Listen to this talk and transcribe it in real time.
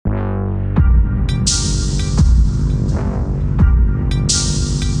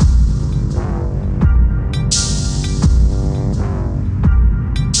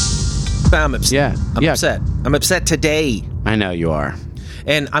why I'm upset. Yeah. I'm upset. I'm upset today. I know you are.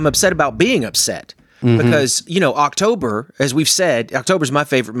 And I'm upset about being upset. Because, October, as we've said, October's my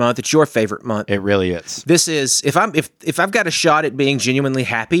favorite month. It's your favorite month. It really is. This is, if I've got a shot at being genuinely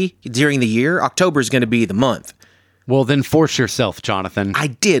happy during the year, October is going to be the month. Well, then force yourself, Jonathan. I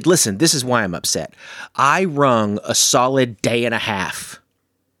did. Listen, this is why I'm upset. I wrung a solid day and a half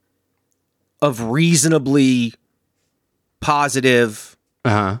of reasonably positive,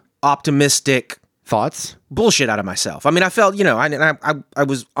 optimistic thoughts, bullshit out of myself. I mean, I felt, I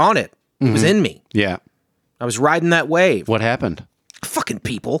was on it. It was in me. Yeah. I was riding that wave. What happened? Fucking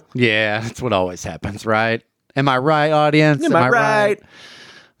people. Yeah, that's what always happens, right? Am I right, audience? Am I right?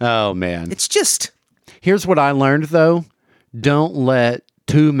 Oh, man. It's just... Here's what I learned, though. Don't let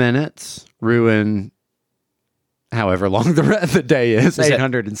 2 minutes ruin however long the day is.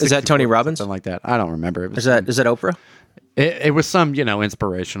 860. Is that Tony Robbins? Something like that. I don't remember. Is that Oprah? It was some,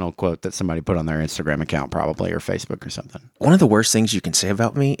 inspirational quote that somebody put on their Instagram account probably, or Facebook or something. One of the worst things you can say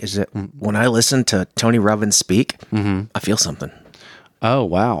about me is that when I listen to Tony Robbins speak, I feel something. Oh,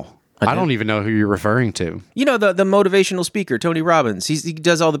 wow. I don't even know who you're referring to. You know, the motivational speaker, Tony Robbins. He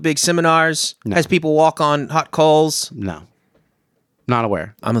does all the big seminars, has people walk on hot coals. No. Not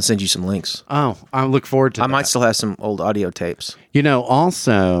aware. I'm going to send you some links. Oh, I look forward to that. I might still have some old audio tapes.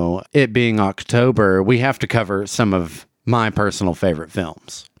 Also, it being October, we have to cover some of my personal favorite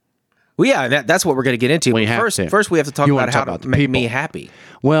films. Well, yeah, that's what we're going to get into. First, we have to talk about how to make me happy.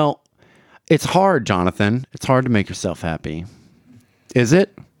 Well, it's hard, Jonathan. It's hard to make yourself happy. Is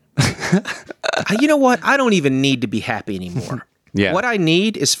it? You know what? I don't even need to be happy anymore. Yeah. What I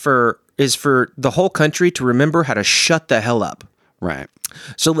need is for the whole country to remember how to shut the hell up. Right.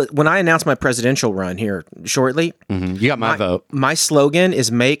 So when I announce my presidential run here shortly, you got my vote. My slogan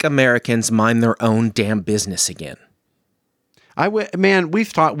is "Make Americans mind their own damn business again."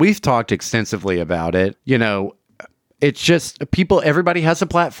 We've talked extensively about it. It's just everybody has a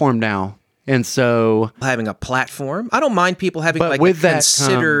platform now. And so having a platform, I don't mind people having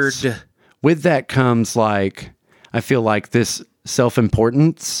considered. With that comes I feel like this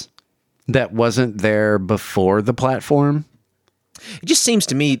self-importance that wasn't there before the platform. It just seems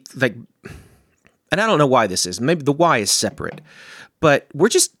to me like, and I don't know why this is. Maybe the why is separate, but we're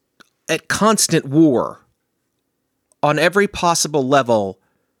just at constant war on every possible level,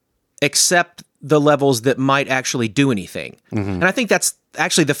 except the levels that might actually do anything. And I think that's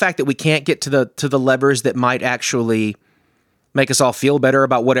actually the fact that we can't get to the levers that might actually make us all feel better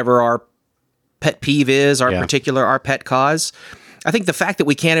about whatever our pet peeve is, our pet cause. I think the fact that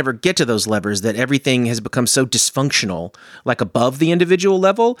we can't ever get to those levers, that everything has become so dysfunctional, like above the individual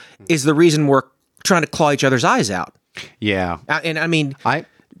level, is the reason we're trying to claw each other's eyes out. Yeah. And I mean,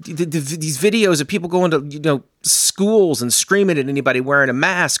 these videos of people going to, schools and screaming at anybody wearing a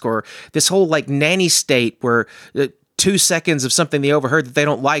mask, or this whole nanny state where 2 seconds of something they overheard that they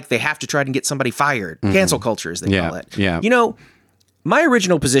don't like, they have to try to get somebody fired. Cancel culture, as they call it. Yeah. My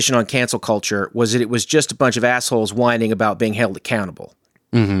original position on cancel culture was that it was just a bunch of assholes whining about being held accountable.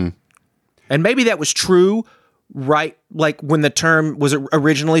 And maybe that was true, right? Like when the term was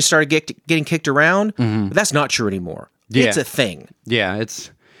originally started getting kicked around. But that's not true anymore. Yeah. It's a thing. Yeah,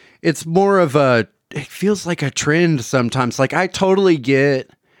 it's more of it feels like a trend sometimes. I totally get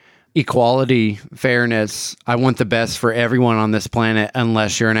equality, fairness. I want the best for everyone on this planet.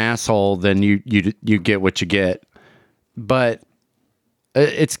 Unless you're an asshole, then you get what you get. But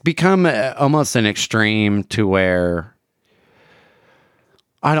it's become almost an extreme to where,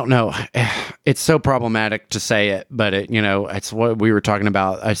 I don't know. It's so problematic to say it, but it's what we were talking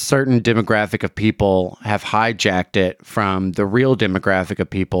about. A certain demographic of people have hijacked it from the real demographic of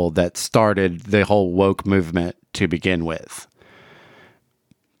people that started the whole woke movement to begin with.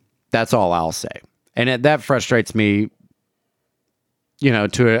 That's all I'll say. And that frustrates me,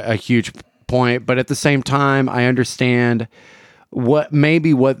 to a huge point. But at the same time, I understand what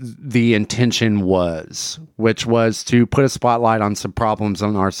the intention was, which was to put a spotlight on some problems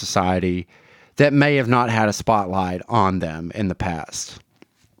in our society that may have not had a spotlight on them in the past.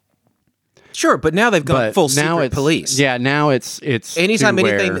 Sure, but now they've gone full secret police. Yeah, now it's anytime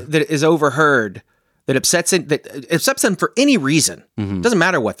anything that is overheard that upsets them for any reason. Doesn't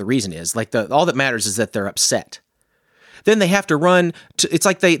matter what the reason is. All that matters is that they're upset. Then they have to run to, it's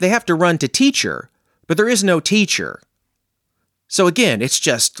like they have to run to teacher, but there is no teacher. So again, it's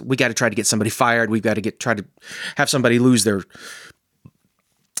just, we got to try to get somebody fired. We've got to try to have somebody lose their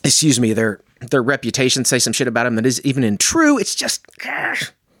reputation, say some shit about them that isn't even true. It's just,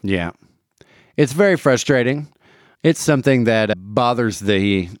 yeah, it's very frustrating. It's something that bothers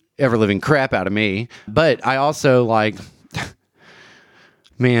the ever-living crap out of me. But I also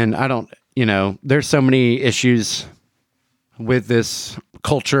man, I don't, there's so many issues with this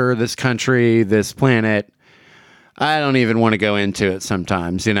culture, this country, this planet. I don't even want to go into it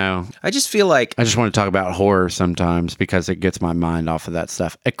sometimes, I just feel like I just want to talk about horror sometimes because it gets my mind off of that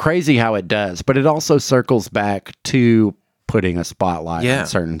stuff. Crazy how it does, but it also circles back to putting a spotlight on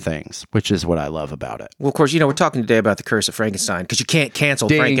certain things, which is what I love about it. Well, of course, we're talking today about the Curse of Frankenstein because you can't cancel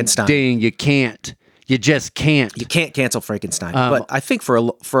Frankenstein. You can't. You just can't. You can't cancel Frankenstein. But I think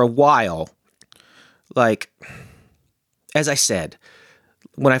for a while, like, as I said,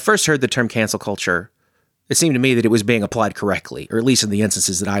 when I first heard the term cancel culture, it seemed to me that it was being applied correctly, or at least in the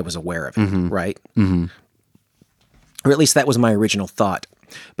instances that I was aware of it, right? Mm-hmm. Or at least that was my original thought.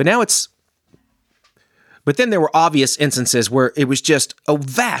 But then there were obvious instances where it was just a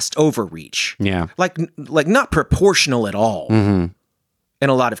vast overreach. Yeah. Like not proportional at all in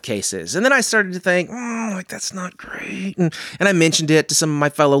a lot of cases. And then I started to think, that's not great. And I mentioned it to some of my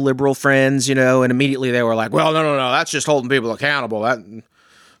fellow liberal friends, and immediately they were like, well, no, that's just holding people accountable.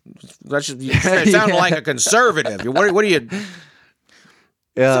 That's just, it sounded like a conservative. What do you...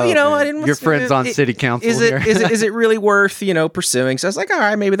 So, I didn't. Your friends on city council. Is it really worth pursuing? So I was like, all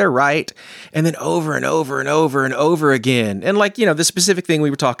right, maybe they're right. And then over and over and over and over again, and the specific thing we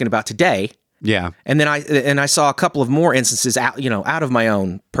were talking about today. Yeah. And then I saw a couple of more instances out of my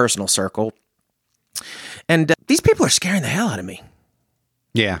own personal circle, and these people are scaring the hell out of me.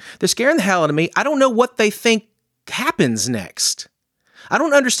 Yeah, they're scaring the hell out of me. I don't know what they think happens next. I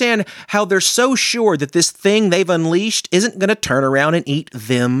don't understand how they're so sure that this thing they've unleashed isn't going to turn around and eat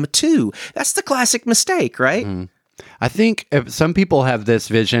them too. That's the classic mistake, right? Mm. I think some people have this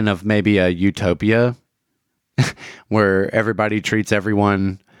vision of maybe a utopia where everybody treats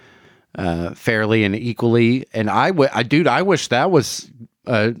everyone fairly and equally. And I wish that was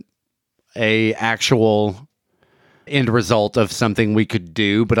a actual end result of something we could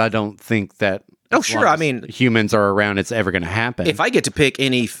do, but I don't think that. Oh, sure. I mean, humans are around, it's ever going to happen. If I get to pick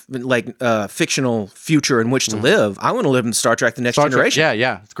any fictional future in which to live, I want to live in Star Trek: The Next Generation.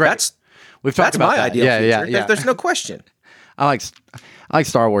 Yeah, it's great. We've talked about my that. ideal future. Yeah. There's no question. I like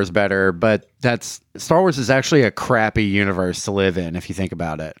Star Wars better, but Star Wars is actually a crappy universe to live in if you think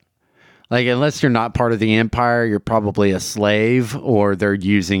about it. Like, unless you're not part of the Empire, you're probably a slave, or they're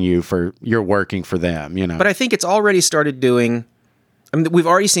using you you're working for them. But I think it's already started doing. I mean, we've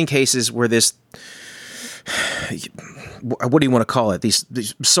already seen cases where this, what do you want to call it? These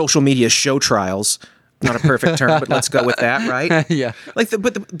social media show trials, not a perfect term, but let's go with that, right? Yeah.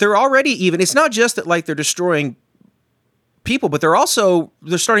 But they're already even, it's not just that they're destroying people, but they're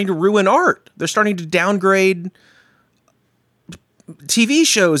starting to ruin art. They're starting to downgrade TV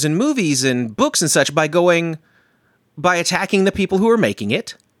shows and movies and books and such by attacking the people who are making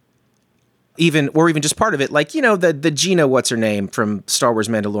it. Even just part of it, the Gina, what's her name from Star Wars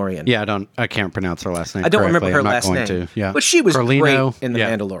Mandalorian? Yeah, I can't pronounce her last name. I don't correctly. remember her last name. To. Yeah, but she was Carlino, great in the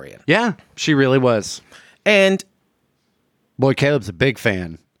Mandalorian. Yeah, she really was. And boy, Caleb's a big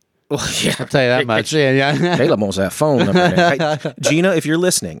fan. Well, yeah, I'll tell you that much. Yeah. Caleb wants that phone number. Hey, Gina, if you're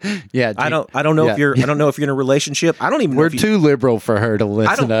listening, I don't know if you're in a relationship. I don't even. We're too liberal for her to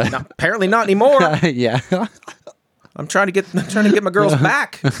listen to. No, apparently not anymore. Yeah, I'm trying to get my girls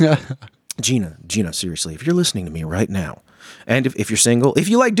back. Gina, seriously, if you're listening to me right now, and if you're single, if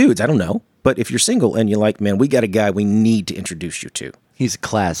you like dudes, I don't know, but if you're single and you're like, man, we got a guy we need to introduce you to. He's a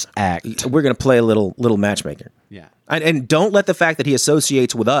class act. We're going to play a little matchmaker. Yeah. And don't let the fact that he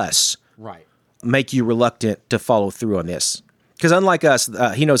associates with us make you reluctant to follow through on this. Because unlike us,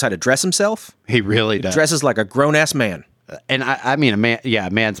 he knows how to dress himself. He really does. Dresses like a grown-ass man. And I mean a man,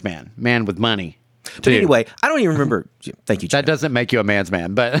 man's man. Man with money. But anyway, I don't even remember. Thank you, Gina. That doesn't make you a man's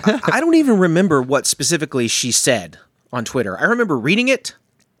man, but I don't even remember what specifically she said on Twitter. I remember reading it.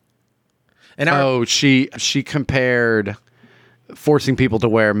 And she compared forcing people to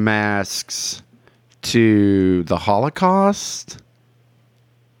wear masks to the Holocaust.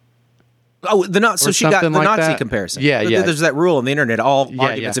 Oh, so she got the Nazi that comparison. Yeah. There's that rule on the internet. All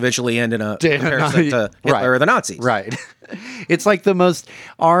arguments eventually end in a comparison to Hitler or the Nazis. Right. It's like the most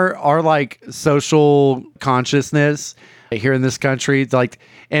our like social consciousness here in this country, like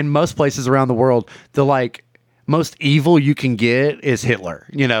in most places around the world, the like most evil you can get is Hitler.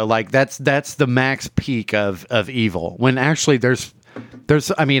 Like that's the max peak of evil. When actually there's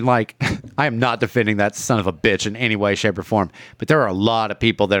I mean, like, I am not defending that son of a bitch in any way, shape, or form, but there are a lot of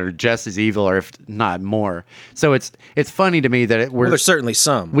people that are just as evil, or if not more. So it's funny to me that there's certainly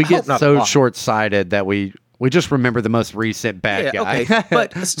some. We get so short-sighted that we just remember the most recent bad guy. Okay.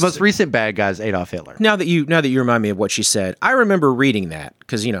 But the most recent bad guy is Adolf Hitler. Now that you remind me of what she said, I remember reading that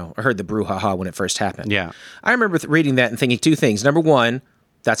because I heard the brouhaha when it first happened. Yeah, I remember reading that and thinking two things. Number one,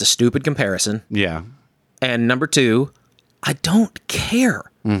 That's a stupid comparison. Yeah. And number two, I don't care.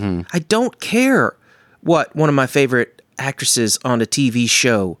 I don't care what one of my favorite actresses on a TV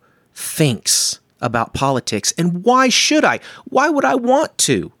show thinks about politics. And why should I? Why would I want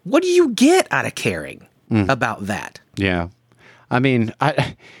to? What do you get out of caring about that? Yeah. I mean,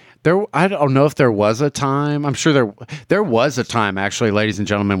 I don't know if there was a time. I'm sure there was a time, actually, ladies and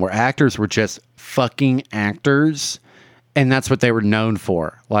gentlemen, where actors were just fucking actors. And that's what they were known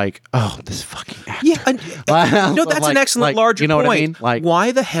for. Like, oh, this fucking actor. Yeah, that's an excellent larger point. What I mean? Like,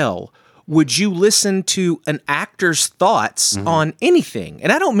 why the hell would you listen to an actor's thoughts on anything? And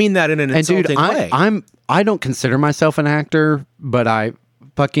I don't mean that in an insulting way. I don't consider myself an actor, but I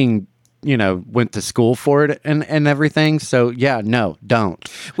fucking went to school for it and everything. So yeah, no, don't.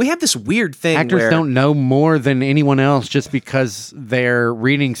 We have this weird thing actors don't know more than anyone else just because they're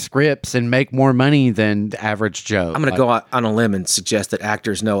reading scripts and make more money than the average Joe. I'm going to go out on a limb and suggest that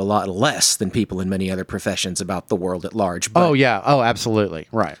actors know a lot less than people in many other professions about the world at large. Oh yeah, oh absolutely,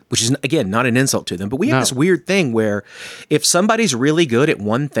 right. Which is again not an insult to them, but we have this weird thing where if somebody's really good at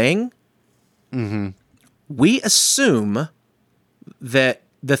one thing, we assume that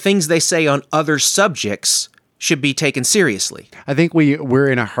the things they say on other subjects should be taken seriously. I think we're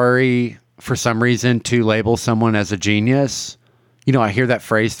in a hurry for some reason to label someone as a genius. I hear that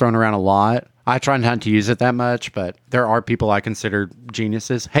phrase thrown around a lot. I try not to use it that much, but there are people I consider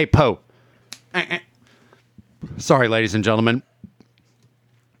geniuses. Hey, Poe. Sorry, ladies and gentlemen.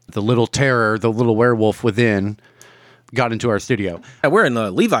 The little terror, the little werewolf within got into our studio. We're in the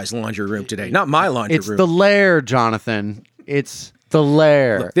Levi's laundry room today, not my laundry room. It's the lair, Jonathan. It's the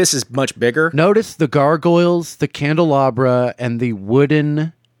lair. Look, this is much bigger. Notice the gargoyles, the candelabra, and the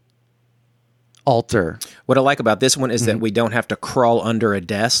wooden altar. What I like about this one is that we don't have to crawl under a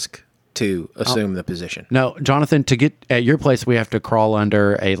desk to assume the position. No, Jonathan, to get at your place, we have to crawl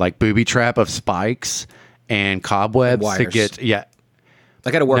under a booby trap of spikes and cobwebs and to get. Yeah,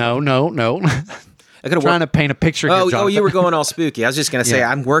 I got to work. No. I got to trying to paint a picture. Oh, you were going all spooky. I was just going to say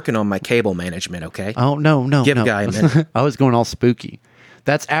I'm working on my cable management. Okay. Oh no, Give guy a minute. I was going all spooky.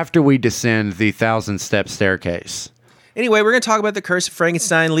 That's after we descend the 1,000-step staircase. Anyway, we're going to talk about the Curse of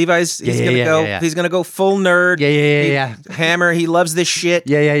Frankenstein. Levi's he's going to go full nerd. Yeah. Hammer. He loves this shit.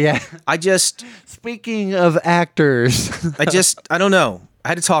 Yeah. Speaking of actors, I don't know. I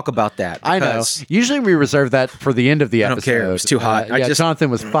had to talk about that. I know. Usually we reserve that for the end of the episode. I don't care. It was too hot.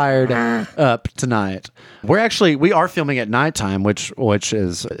 Jonathan was fired up tonight. We are filming at nighttime, which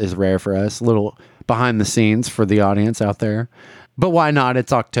is rare for us. A little behind the scenes for the audience out there. But why not?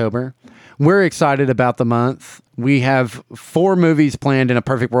 It's October. We're excited about the month. We have 4 movies planned. In a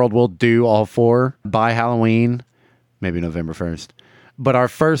perfect world, we'll do all 4 by Halloween, maybe November 1st. But our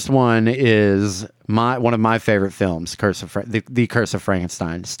first one is one of my favorite films, The Curse of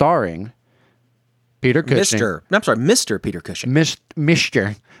Frankenstein, starring Peter Cushing. Mr. Peter Cushing. Mr.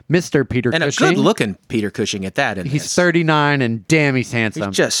 Peter and Cushing. And a good-looking Peter Cushing at that. He's 39, and damn, he's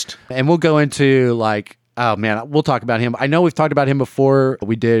handsome. And we'll go into, oh man, we'll talk about him. I know we've talked about him before.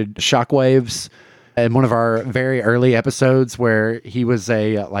 We did Shockwaves in one of our very early episodes where he was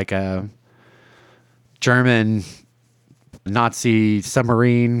a German Nazi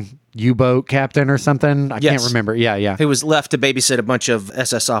submarine U-boat captain or something. I can't remember. Yeah. He was left to babysit a bunch of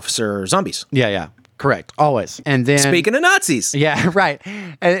SS officer zombies. Yeah. Correct. Always. And then speaking of Nazis. Yeah, right.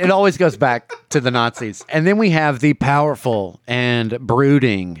 And it always goes back to the Nazis. And then we have the powerful and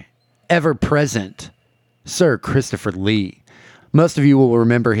brooding, ever-present Sir Christopher Lee. Most of you will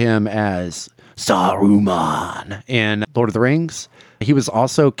remember him as Saruman in Lord of the Rings. He was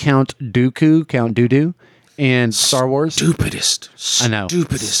also Count Dooku, in Star Wars. Stupidest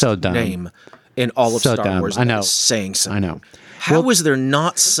so dumb name in all of Star Wars. I know. That is saying something. I know. How was there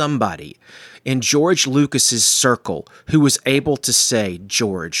not somebody in George Lucas's circle who was able to say,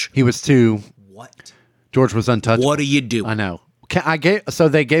 George? He was too. What? George was untouchable. What are you doing? I know. So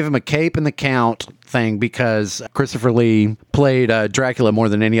they gave him a cape and the Count thing because Christopher Lee played Dracula more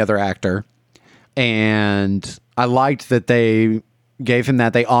than any other actor. And I liked that they gave him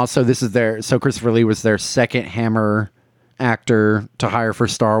that. They also, so Christopher Lee was their second Hammer actor to hire for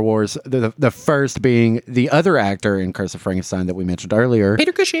Star Wars. The first being the other actor in Curse of Frankenstein that we mentioned earlier.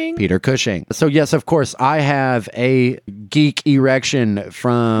 Peter Cushing. So yes, of course, I have a geek erection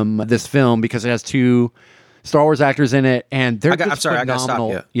from this film because it has 2 Star Wars actors in it, and they're phenomenal. I gotta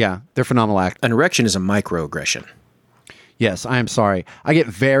stop you. Yeah, they're phenomenal actors. An erection is a microaggression. Yes, I am sorry. I get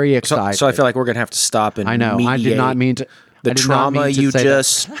very excited. So I feel like we're gonna have to stop and I know. I did not mean to. The trauma you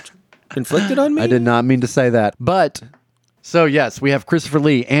just inflicted on me? I did not mean to say that. But So, yes, we have Christopher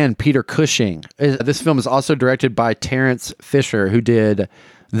Lee and Peter Cushing. This film is also directed by Terrence Fisher, who did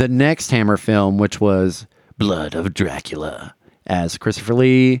the next Hammer film, which was Blood of Dracula. As Christopher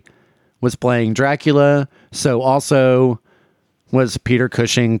Lee was playing Dracula, so also was Peter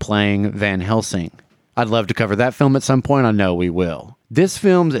Cushing playing Van Helsing. I'd love to cover that film at some point. I know we will. This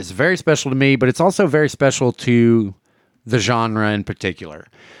film is very special to me, but it's also very special to the genre in particular.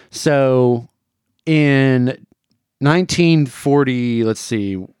 So, in 1940, let's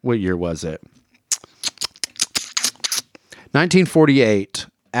see, what year was it? 1948,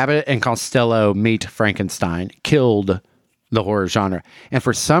 Abbott and Costello Meet Frankenstein killed the horror genre. And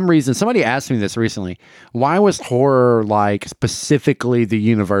for some reason, somebody asked me this recently, why was horror like specifically the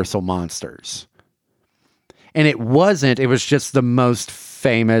Universal monsters? And it wasn't, it was just the most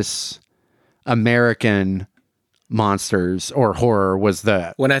famous American monsters or horror was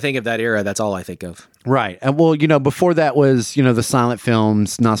the... When I think of that era, that's all I think of. Right. And well, before that was, the silent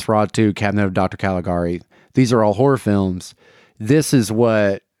films, Nosferatu, Cabinet of Dr. Caligari. These are all horror films. This is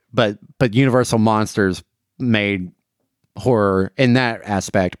what, but Universal Monsters made horror in that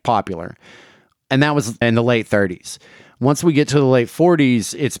aspect popular. And that was in the late 30s. Once we get to the late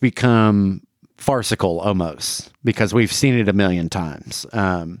 40s, it's become farcical almost because we've seen it a million times.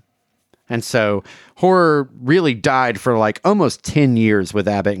 And so horror really died for like almost 10 years with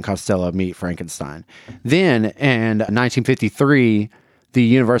Abbott and Costello Meet Frankenstein. Then in 1953, the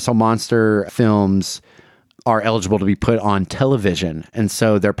Universal Monster films are eligible to be put on television. And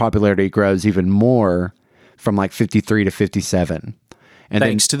so their popularity grows even more from like 53 to 57. And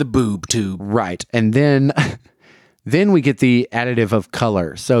Thanks to the boob tube. Right. And then we get the additive of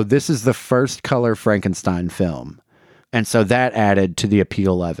color. So this is the first color Frankenstein film. And so that added to the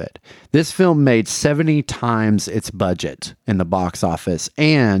appeal of it. This film made 70 times its budget in the box office,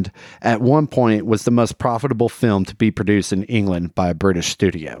 and at one point was the most profitable film to be produced in England by a British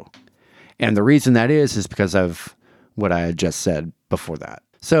studio. And the reason that is because of what I had just said before that.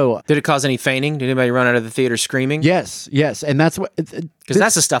 So, did it cause any fainting? Did anybody run out of the theater screaming? Yes, and that's what... Because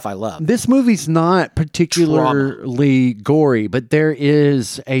that's the stuff I love. This movie's not particularly gory, but there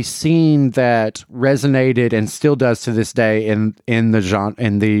is a scene that resonated and still does to this day in the genre,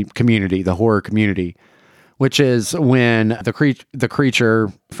 in the community, the horror community, which is when the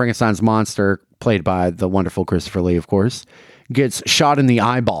creature, Frankenstein's monster, played by the wonderful Christopher Lee, of course, gets shot in the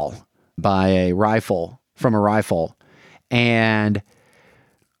eyeball by a rifle, and...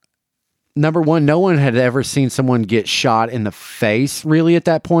 Number one, no one had ever seen someone get shot in the face really at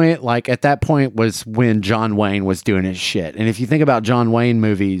that point. Like at that point was when John Wayne was doing his shit. And if you think about John Wayne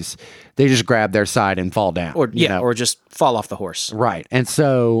movies, they just grab their side and fall down. Or just fall off the horse. Right. And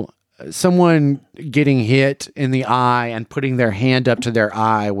so someone getting hit in the eye and putting their hand up to their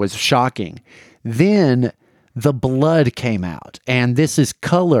eye was shocking. Then the blood came out, and this is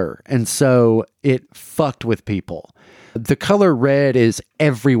color. And so it fucked with people. The color red is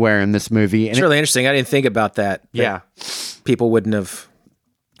everywhere in this movie. And it's really interesting. I didn't think about that. Yeah. People wouldn't have.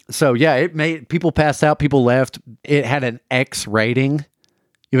 So yeah, it made people passed out. People left. It had an X rating.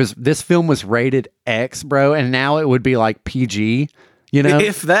 This film was rated X, bro. And now it would be like PG,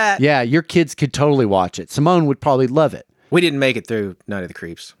 If that. Yeah. Your kids could totally watch it. Simone would probably love it. We didn't make it through Night of the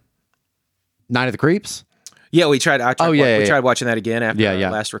Creeps. Night of the Creeps? Yeah, we tried. We tried watching that again after our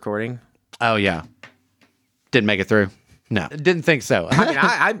last recording. Oh yeah. Didn't make it through. No, didn't think so. I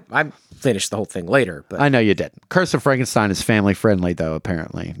mean, I finished the whole thing later, but I know you did. Curse of Frankenstein is family friendly, though.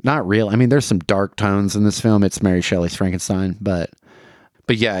 Apparently, not real. I mean, there's some dark tones in this film. It's Mary Shelley's Frankenstein, but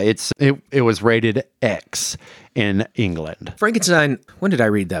yeah, it was rated X in England. Frankenstein. When did I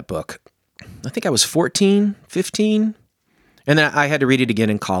read that book? I think I was 14, 15, and then I had to read it again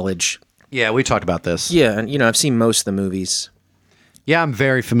in college. Yeah, we talked about this. Yeah, and I've seen most of the movies. Yeah, I'm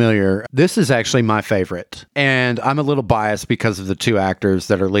very familiar. This is actually my favorite. And I'm a little biased because of the two actors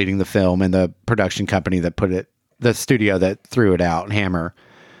that are leading the film and the production company that the studio that threw it out, Hammer.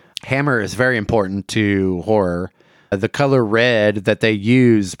 Hammer is very important to horror. The color red that they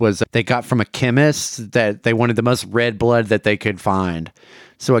used was they got from a chemist that they wanted the most red blood that they could find.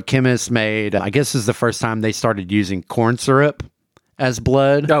 So a chemist made, I guess this is the first time they started using corn syrup as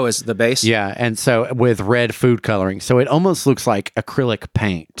blood. Oh, as the base? Yeah, and so with red food coloring. So it almost looks like acrylic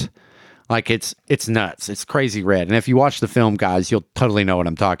paint. Like it's nuts. It's crazy red. And if you watch the film, guys, you'll totally know what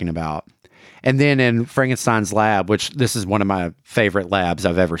I'm talking about. And then in Frankenstein's lab, which this is one of my favorite labs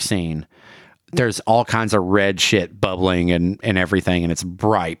I've ever seen, there's all kinds of red shit bubbling and everything, and it's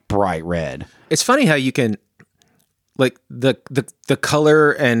bright red. It's funny how you can, like, the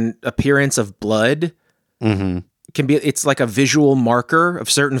color and appearance of blood can be, it's like a visual marker of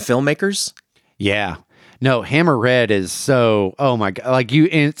certain filmmakers. Yeah. No, Hammer Red is so, oh my God, like you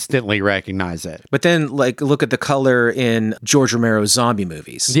instantly recognize it. But then, like, look at the color in George Romero's zombie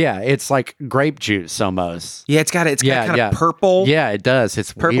movies. Yeah, it's like grape juice almost. Yeah, it's got kind of purple. Yeah, it does.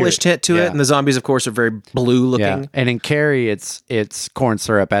 It's purplish weird. tint to it, and the zombies, of course, are very blue looking. Yeah. And in Carrie, it's corn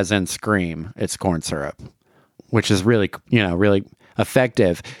syrup, as in Scream. It's corn syrup, which is really, really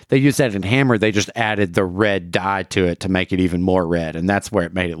effective. They used that in Hammer. They just added the red dye to it to make it even more red, and that's where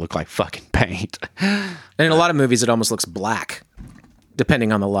it made it look like fucking paint. And in a lot of movies, it almost looks black,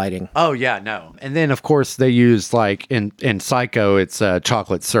 depending on the lighting. Oh yeah, no. And then of course they used, like in Psycho, it's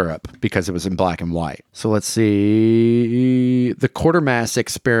chocolate syrup because it was in black and white. So let's see, the Quatermass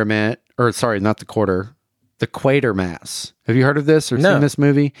experiment, or sorry, not the Quatermass. Have you heard of this or seen this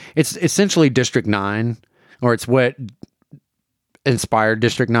movie? It's essentially District 9, or it's what inspired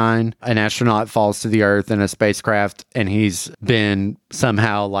District 9. An astronaut falls to the Earth in a spacecraft, and he's been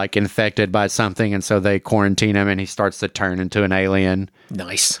somehow like infected by something, and so they quarantine him, and he starts to turn into an alien.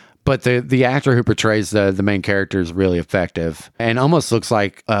 Nice. But the actor who portrays the main character is really effective, and almost looks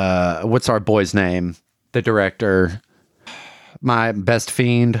like what's our boy's name? The director, My Best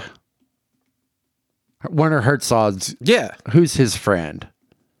Fiend, Werner Herzog's. Yeah. Who's his friend?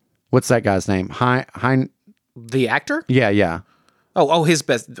 What's that guy's name? The actor? Yeah. Oh, his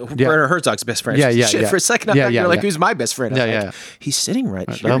best. Werner Herzog's best friend. Yeah. For a second, I thought you were like, who's my best friend? Yeah. He's sitting right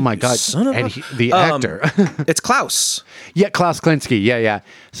here. Oh my God. Son of and the actor. It's Klaus. Yeah, Klaus Kinski. Yeah.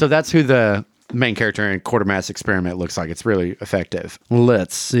 So that's who the main character in Quatermass Experiment looks like. It's really effective.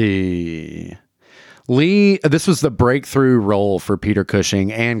 Let's see. This was the breakthrough role for Peter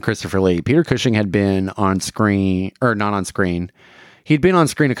Cushing and Christopher Lee. Peter Cushing had been on screen, or not on screen. He'd been on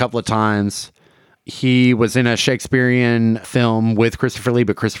screen a couple of times. He was in a Shakespearean film with Christopher Lee,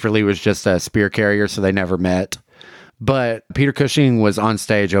 but Christopher Lee was just a spear carrier, so they never met. But Peter Cushing was on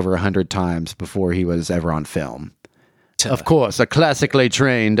stage over 100 times before he was ever on film. Of course, a classically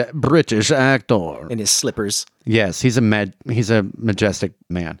trained British actor. In his slippers. Yes, he's a majestic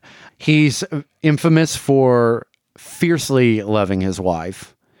man. He's infamous for fiercely loving his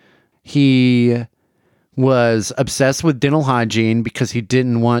wife. He was obsessed with dental hygiene because he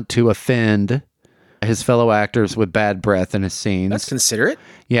didn't want to offend his fellow actors with bad breath in his scenes. That's considerate.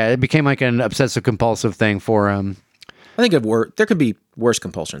 Yeah, it became like an obsessive compulsive thing for him. I think there could be worse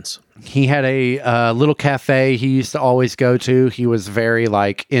compulsions. He had a little cafe he used to always go to. He was very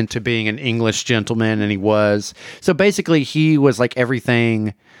like into being an English gentleman, and he was. So basically he was like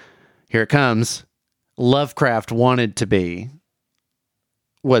everything, here it comes, Lovecraft wanted to be.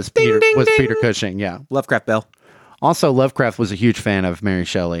 Was Peter Cushing, yeah. Lovecraft Bell. Also, Lovecraft was a huge fan of Mary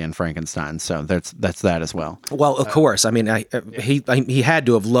Shelley and Frankenstein, so that's that as well. Well, of course. I mean, he had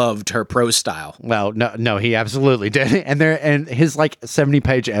to have loved her prose style. Well, no, he absolutely did. And his like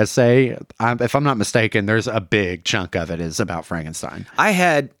 70-page essay, if I'm not mistaken, there's a big chunk of it is about Frankenstein. I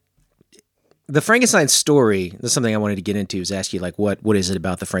had the Frankenstein story. That's something I wanted to get into. Is ask you like what is it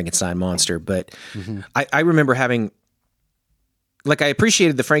about the Frankenstein monster? But I remember having, like, I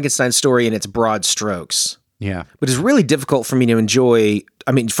appreciated the Frankenstein story in its broad strokes. Yeah. But it's really difficult for me to enjoy,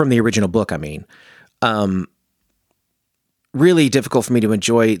 I mean, from the original book, really difficult for me to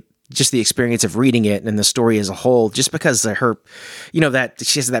enjoy just the experience of reading it and the story as a whole, just because of her, that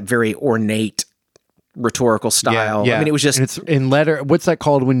she has that very ornate rhetorical style. Yeah. I mean, it was just... And it's in letter. What's that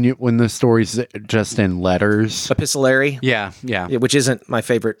called when the story's just in letters? Epistolary. Yeah. Which isn't my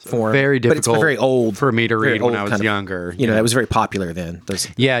favorite form. Very difficult. But it's very old. For me to read when I was younger. That was very popular then.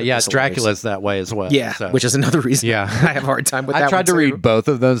 Dracula's that way as well. Yeah, which is another reason I have a hard time with that. I tried to read both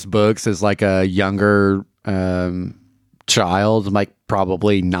of those books as like a younger child, like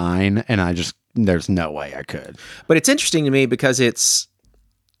probably 9, and there's no way I could. But it's interesting to me because it's,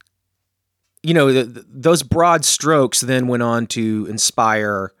 those broad strokes then went on to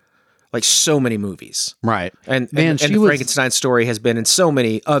inspire like so many movies. Right. And the Frankenstein story has been in so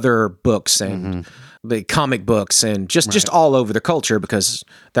many other books and the comic books and just all over the culture, because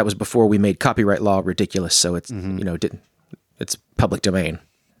that was before we made copyright law ridiculous. So it's, it's public domain.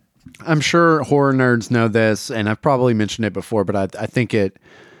 I'm sure horror nerds know this, and I've probably mentioned it before, but I think it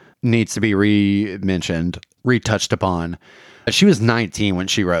needs to be retouched upon. She was 19 when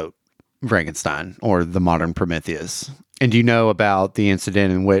she wrote Frankenstein, or the modern Prometheus. And do you know about the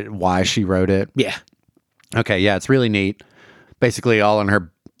incident and why she wrote it? Yeah. Okay, yeah, it's really neat. Basically, all on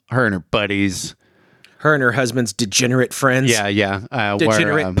her and her buddies. Her and her husband's degenerate friends. Yeah.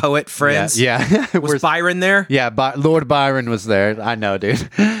 Degenerate poet friends. Yeah. Was Byron there? Yeah, Lord Byron was there. I know, dude.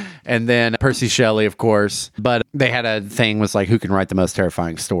 And then Percy Shelley, of course. But they had a thing was like, who can write the most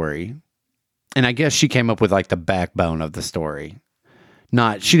terrifying story? And I guess she came up with like the backbone of the story.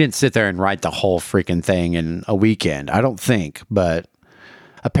 She didn't sit there and write the whole freaking thing in a weekend. I don't think, but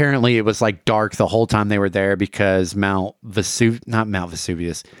apparently it was like dark the whole time they were there because not Mount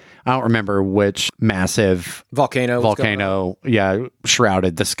Vesuvius. I don't remember which massive volcano,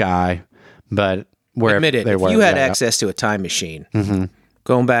 shrouded the sky, but wherever admit it, they if were, you had access to a time machine,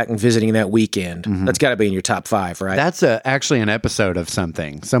 going back and visiting that weekend, that's got to be in your top 5, right? That's actually an episode of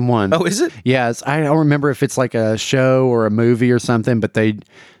something. Someone. Oh, is it? Yes, I don't remember if it's like a show or a movie or something, but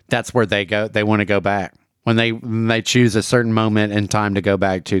that's where they go. They want to go back when they choose a certain moment in time to go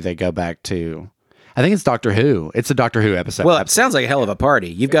back to. They go back to. I think it's Doctor Who. It's a Doctor Who episode. Well, it sounds like a hell of a party.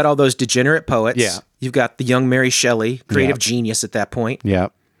 You've got all those degenerate poets. Yeah. You've got the young Mary Shelley, creative genius at that point. Yeah.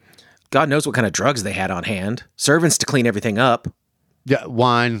 God knows what kind of drugs they had on hand. Servants to clean everything up. Yeah.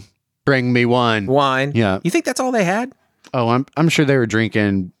 Wine. Bring me wine. Wine. Yeah. You think that's all they had? Oh, I'm sure they were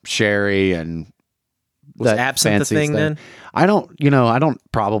drinking sherry and Was absinthe the thing then? I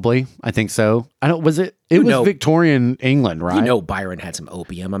don't probably. I think so. Was Victorian England, right? You know Byron had some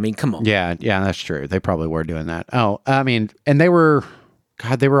opium. I mean, come on. Yeah, that's true. They probably were doing that. Oh, I memean, and they were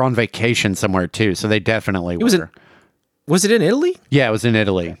on vacation somewhere too, so they definitely were. Was it in Italy? Yeah, it was in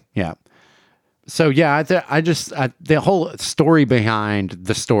Italy. Yeah. So yeah, the whole story behind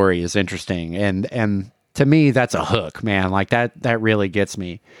the story is interesting, and to me that's a hook, man. Like that really gets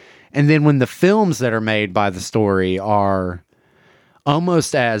me. And then when the films that are made by the story are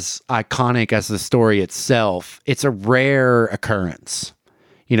almost as iconic as the story itself, it's a rare occurrence.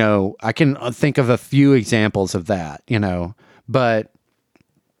 I can think of a few examples of that, but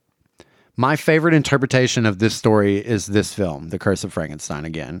my favorite interpretation of this story is this film, The Curse of Frankenstein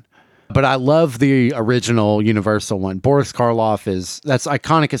again. But I love the original Universal one. Boris Karloff that's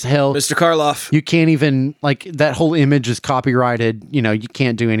iconic as hell. Mr. Karloff. You can't even, that whole image is copyrighted. You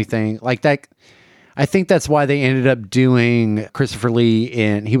can't do anything like that. I think that's why they ended up doing Christopher Lee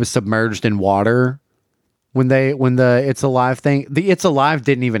he was submerged in water when the It's Alive thing. The It's Alive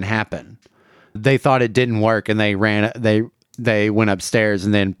didn't even happen. They thought it didn't work and they went upstairs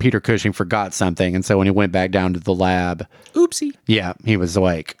and then Peter Cushing forgot something. And so when he went back down to the lab, oopsie. Yeah, he was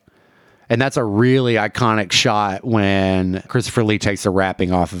awake. And that's a really iconic shot when Christopher Lee takes the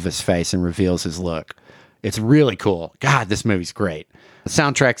wrapping off of his face and reveals his look. It's really cool. God, this movie's great. The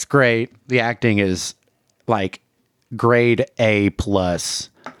soundtrack's great. The acting is grade A+.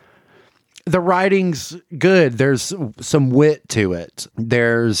 The writing's good. There's some wit to it.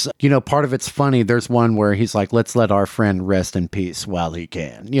 There's, part of it's funny. There's one where he's like, let's let our friend rest in peace while he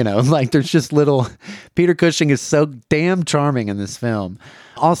can. There's just little... Peter Cushing is so damn charming in this film.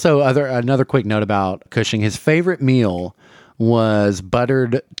 Also, another quick note about Cushing. His favorite meal was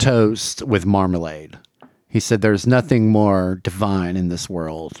buttered toast with marmalade. He said there's nothing more divine in this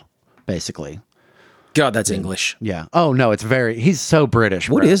world, basically. God, that's English. Yeah. Oh, no, he's so British.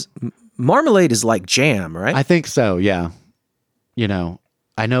 What is... Marmalade is like jam, right? I think so, yeah.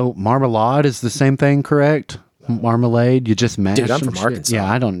 I know marmalade is the same thing, correct? Marmalade, you just mash. Dude, I'm from Arkansas. Yeah,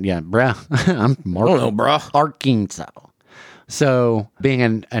 bruh. I don't know, bruh. Arkansas. So, being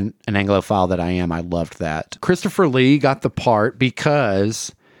an Anglophile that I am, I loved that. Christopher Lee got the part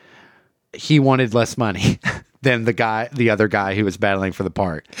because he wanted less money than the other guy who was battling for the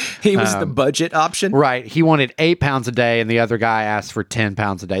part. He was the budget option? Right. He wanted £8 a day, and the other guy asked for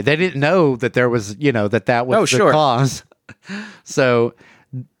 £10 a day. They didn't know that there was, that was the cause. So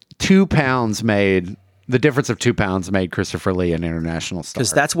the difference of £2 made Christopher Lee an international star.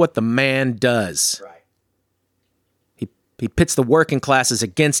 Because that's what the man does. Right. He pits the working classes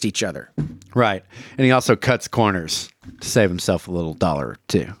against each other. Right. And he also cuts corners to save himself a little dollar or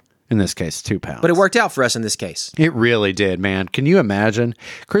two. In this case, £2. But it worked out for us in this case. It really did, man. Can you imagine?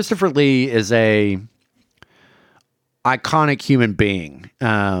 Christopher Lee is a iconic human being.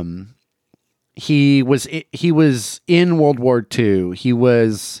 He was in World War II. He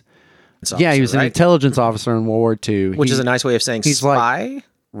was an intelligence officer in World War II. Which is a nice way of saying spy.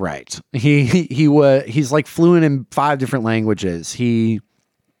 Right. He's fluent in 5 different languages. He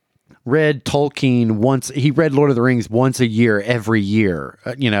read Tolkien once. He read Lord of the Rings once a year, every year,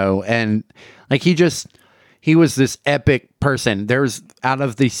 and he was this epic person. There's out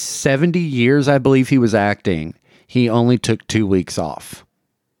of the 70 years, I believe he was acting, he only took 2 weeks off.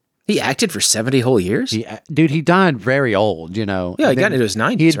 He acted for 70 whole years? He died very old, Yeah, he got into his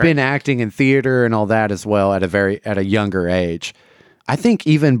 90s, He had been acting in theater and all that as well at a younger age. I think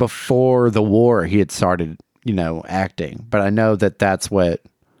even before the war, he had started, acting. But I know that that's what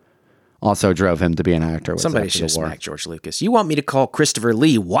also drove him to be an actor. Somebody should have smacked George Lucas. You want me to call Christopher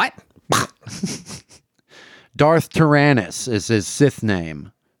Lee what? Darth Tyrannus is his Sith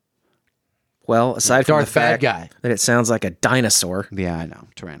name. Well, aside from the Darth Bad fact Guy. that it sounds like a dinosaur. Yeah, I know.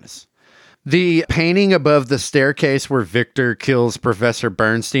 Tyrannus. The painting above the staircase where Victor kills Professor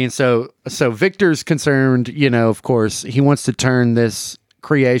Bernstein. So Victor's concerned, of course, he wants to turn this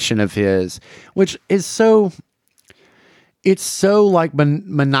creation of his, which is it's so like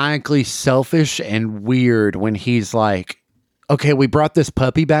maniacally selfish and weird when he's like, okay, we brought this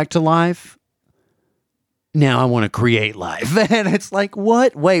puppy back to life. Now I want to create life. And it's like,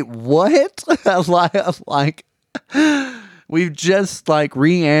 what? Wait, what? like, we've just like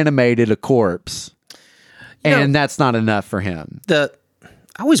reanimated a corpse. And that's not enough for him. I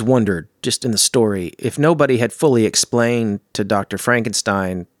always wondered, just in the story, if nobody had fully explained to Dr.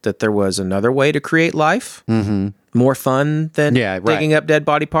 Frankenstein that there was another way to create life, more fun than digging up dead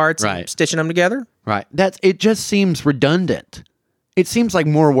body parts and stitching them together. Right. It just seems redundant. It seems like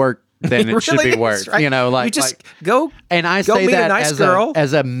more work than it should be worth. Right. You just go. And I say meet that a nice girl.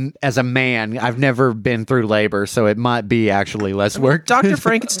 As a man. I've never been through labor, so it might be actually less work. Dr.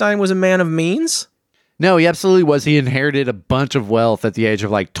 Frankenstein was a man of means. No, he absolutely was. He inherited a bunch of wealth at the age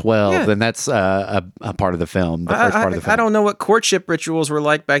of like 12, and that's a part of the film. The first part of the film. I don't know what courtship rituals were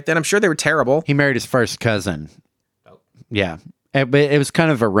like back then. I'm sure they were terrible. He married his first cousin. Oh. Yeah. But it was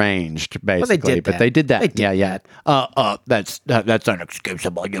kind of arranged, basically. But they did that. They did that. That's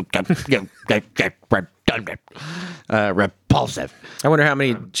inexcusable. Repulsive. I wonder how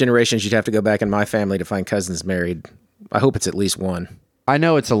many generations you'd have to go back in my family to find cousins married. I hope it's at least one. I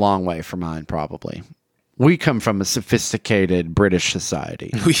know it's a long way for mine, probably. We come from a sophisticated British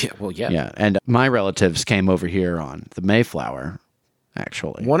society. Yeah, and my relatives came over here on the Mayflower,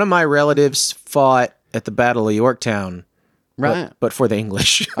 actually. One of my relatives fought at the Battle of Yorktown. Right. But for the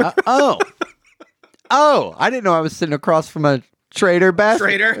English. Oh, I didn't know I was sitting across from a traitor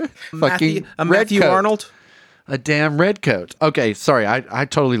bastard. Fucking Matthew Arnold. A damn redcoat. Okay, sorry. I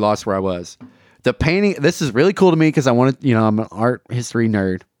totally lost where I was. The painting, this is really cool to me because I'm an art history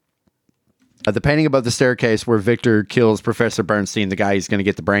nerd. The painting above the staircase where Victor kills Professor Bernstein, the guy he's going to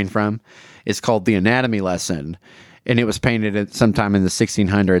get the brain from, is called The Anatomy Lesson. And it was painted at sometime in the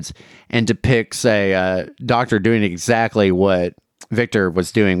 1600s and depicts a doctor doing exactly what Victor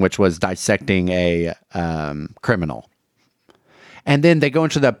was doing, which was dissecting a criminal. And then they go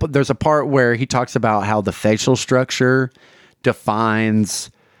into there's a part where he talks about how the facial structure defines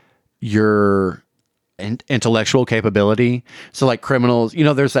your intellectual capability. So like criminals,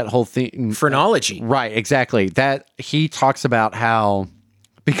 there's that whole thing. Phrenology. Right, exactly. That he talks about how,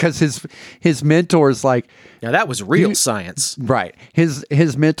 because his mentor's like, now that was real science. Right. His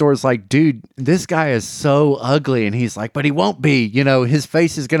mentor's like, dude, this guy is so ugly. And he's like, but he won't be, his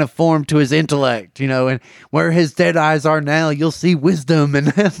face is going to form to his intellect, and where his dead eyes are now, you'll see wisdom.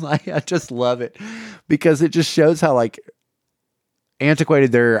 And like, I just love it because it just shows how like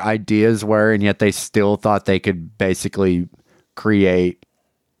antiquated their ideas were. And yet they still thought they could basically they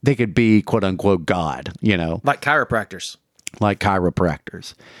could be quote unquote God, Like chiropractors.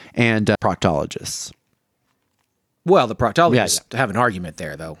 And proctologists. Well, the proctologists have an argument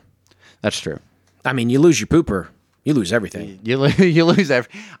there, though. That's true. I mean, you lose your pooper, you lose everything. You lose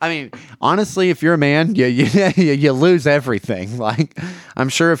everything. I mean, honestly, if you're a man, you lose everything. Like, I'm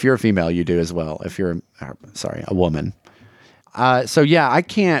sure if you're a female, you do as well. If you're, a woman. So yeah, I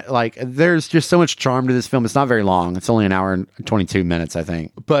can't there's just so much charm to this film. It's not very long. It's only an hour and 22 minutes, I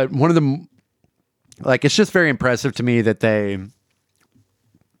think. But one of the, it's just very impressive to me that the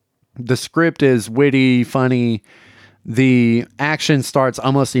script is witty, funny. The action starts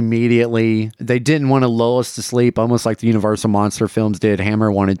almost immediately. They didn't want to lull us to sleep, almost like the Universal monster films did.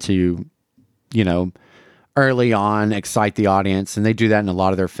 Hammer wanted to, early on excite the audience, and they do that in a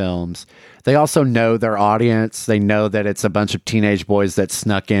lot of their films. They also know their audience. They know that it's a bunch of teenage boys that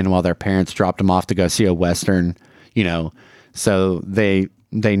snuck in while their parents dropped them off to go see a Western, so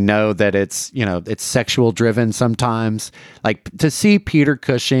they know that it's sexual driven sometimes. Like to see Peter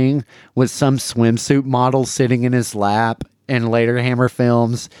Cushing with some swimsuit model sitting in his lap in later Hammer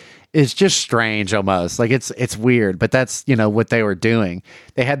films is just strange almost. Like it's weird, but that's, what they were doing.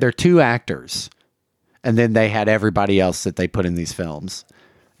 They had their two actors and then they had everybody else that they put in these films,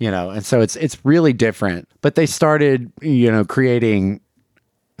 and so it's really different, but they started, creating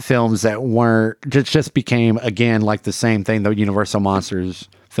films that weren't just became again like the same thing the Universal Monsters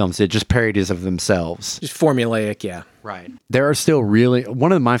films did, just parodies of themselves. Just formulaic, yeah. Right. There are still really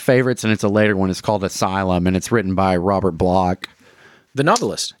one of my favorites, and it's a later one. It's called Asylum, and it's written by Robert Bloch, the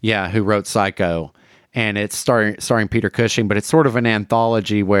novelist. Yeah, who wrote Psycho, and it's starring Peter Cushing, but it's sort of an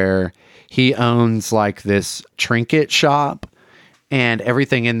anthology where he owns like this trinket shop, and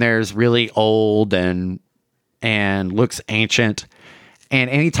everything in there is really old and looks ancient. And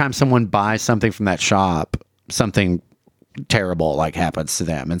anytime someone buys something from that shop, something terrible like happens to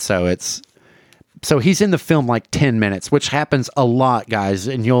them. And so he's in the film like 10 minutes, which happens a lot, guys.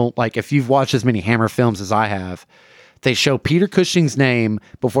 And you'll like, if you've watched as many Hammer films as I have, they show Peter Cushing's name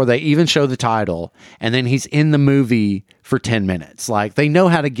before they even show the title. And then he's in the movie for 10 minutes. Like, they know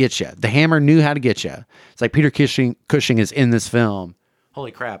how to get you. The Hammer knew how to get you. It's like Peter Cushing is in this film.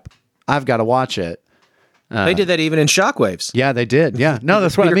 Holy crap. I've got to watch it. They did that even in Shockwaves. Yeah, they did. Yeah. No,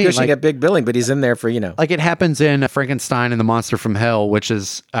 that's what Peter I mean. Cushing Like, got big billing, but he's in there for, like it happens in Frankenstein and the Monster from Hell, which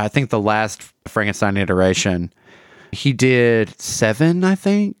is, I think, the last Frankenstein iteration. He did 7, I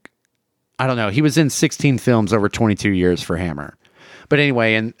think. I don't know. He was in 16 films over 22 years for Hammer. But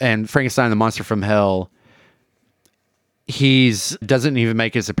anyway, and Frankenstein and the Monster from Hell, doesn't even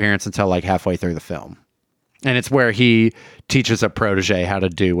make his appearance until like halfway through the film. And it's where he teaches a protege how to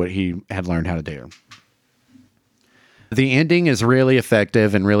do what he had learned how to do. The ending is really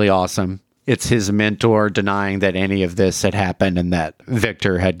effective and really awesome. It's his mentor denying that any of this had happened and that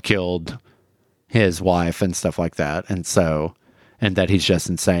Victor had killed his wife and stuff like that. And that he's just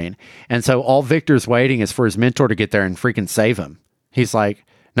insane. And so all Victor's waiting is for his mentor to get there and freaking save him. He's like,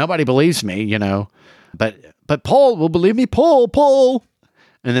 nobody believes me, but Paul will believe me, Paul.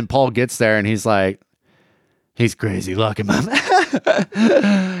 And then Paul gets there and he's like, he's crazy, lock him up.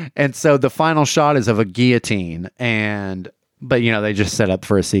 And so the final shot is of a guillotine, but they just set up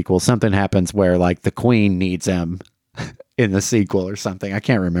for a sequel. Something happens where like the Queen needs him in the sequel or something. I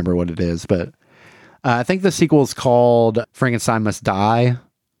can't remember what it is, but I think the sequel is called Frankenstein Must Die.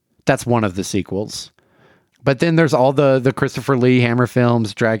 That's one of the sequels. But then there's all the Christopher Lee Hammer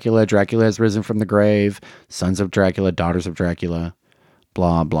films, Dracula Has Risen from the Grave, Sons of Dracula, Daughters of Dracula,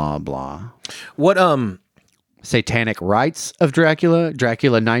 blah, blah, blah. What, Satanic Rites of Dracula,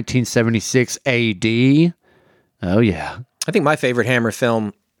 1976 AD. Oh, yeah. I think my favorite Hammer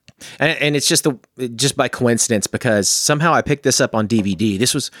film, and it's just by coincidence because somehow I picked this up on DVD.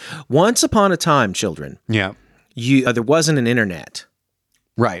 This was once upon a time, children. Yeah. There wasn't an internet.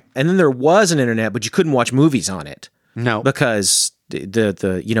 Right. And then there was an internet, but you couldn't watch movies on it. No. Because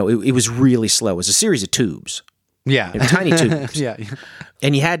it was really slow. It was a series of tubes. Yeah. Tiny tubes. Yeah.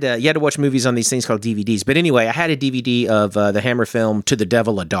 And you had to watch movies on these things called DVDs. But anyway, I had a DVD of the Hammer film To the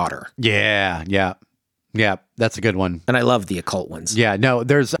Devil a Daughter. Yeah. That's a good one. And I love the occult ones. Yeah, no,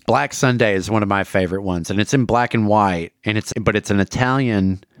 there's Black Sunday is one of my favorite ones, and it's in black and white, and it's an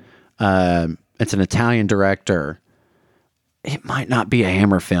Italian director. It might not be a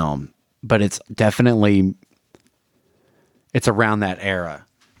Hammer film, but it's around that era.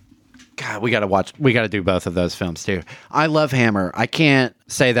 God, we got to do both of those films too. I love Hammer. I can't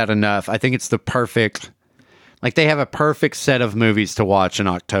say that enough. I think it's the perfect, like they have a perfect set of movies to watch in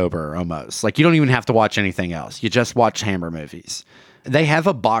October almost. Like you don't even have to watch anything else. You just watch Hammer movies. They have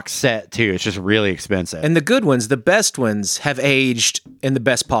a box set too. It's just really expensive. And the good ones, the best ones, have aged in the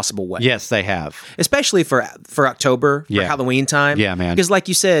best possible way. Yes, they have. Especially for October, for Halloween time. Yeah, man. Because like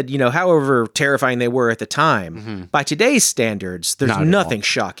you said, however terrifying they were at the time, by today's standards, there's nothing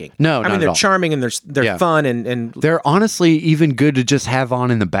shocking. No, I mean, they're charming and they're fun and they're honestly even good to just have on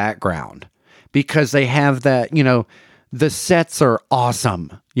in the background because they have that, the sets are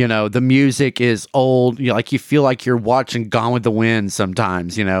awesome. The music is old. You feel like you're watching Gone with the Wind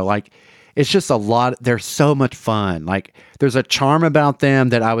sometimes, like it's just a lot. They're so much fun. Like there's a charm about them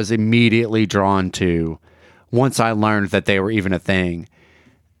that I was immediately drawn to once I learned that they were even a thing.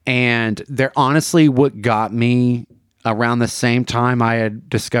 And they're honestly what got me around the same time I had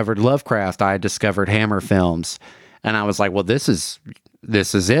discovered Lovecraft. I had discovered Hammer films and I was like, well, this is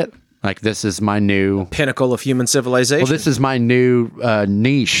it. Like, this is my new pinnacle of human civilization. Well, this is my new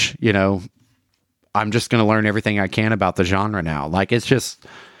niche, I'm just going to learn everything I can about the genre now. Like, it's just,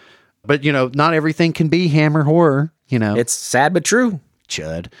 but, not everything can be Hammer horror, It's sad but true.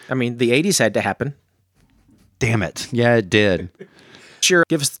 Chud. I mean, the 80s had to happen. Damn it. Yeah, it did. Sure.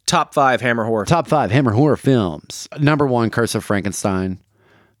 Give us the top 5 Hammer horror. Top 5 Hammer horror films. Number 1, Curse of Frankenstein.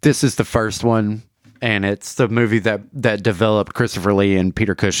 This is the first one. And it's the movie that developed Christopher Lee and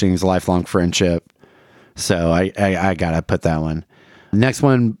Peter Cushing's lifelong friendship. So I gotta put that one. Next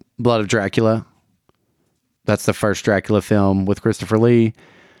one, Blood of Dracula. That's the first Dracula film with Christopher Lee.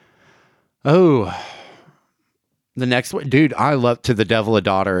 Oh, the next one, dude, I love To the Devil a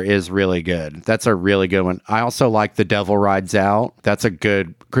Daughter is really good. That's a really good one. I also like The Devil Rides Out. That's a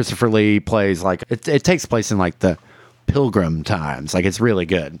good, Christopher Lee plays like, it takes place in like the Pilgrim times. Like it's really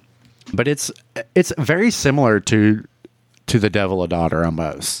good. But it's very similar to The Devil a Daughter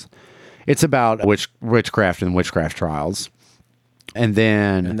almost. It's about witchcraft and witchcraft trials. And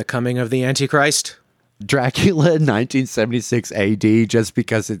then... And the coming of the Antichrist. Dracula 1976 AD just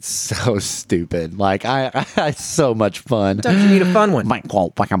because it's so stupid. Like it's so much fun. Sometimes you need a fun one.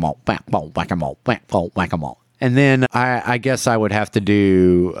 Whack-a-mole. And then I guess I would have to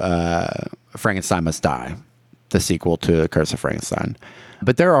do Frankenstein Must Die, the sequel to Curse of Frankenstein.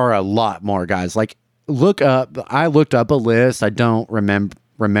 But there are a lot more, guys. Like I looked up a list. I don't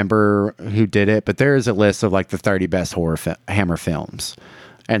remember who did it, but there is a list of like the 30 best horror Hammer films.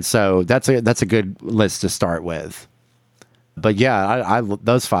 And so that's a good list to start with. But yeah, I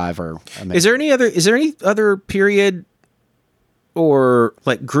those 5 are amazing. Is there any other period or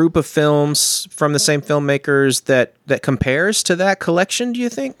like group of films from the same filmmakers that compares to that collection, do you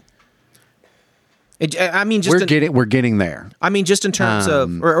think? I mean, we're getting there. I mean, just in terms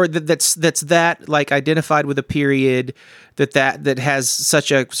of, or that's that like identified with a period that has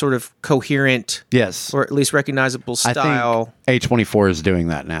such a sort of coherent, yes, or at least recognizable style. I think A24 is doing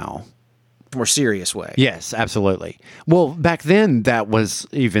that now, more serious way. Yes, absolutely. Well, back then that was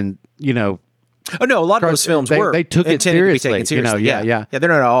even, Oh no, a lot of those films they took it seriously. Yeah, they're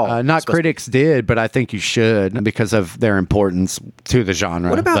not all. Not critics did, but I think you should because of their importance to the genre.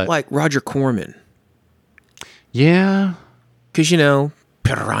 What about like Roger Corman? Yeah, because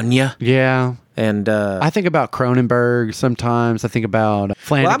Piranha. Yeah, and I think about Cronenberg sometimes. I think about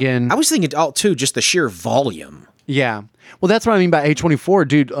Flanagan. I was thinking too, just the sheer volume. Yeah, well, that's what I mean by A24,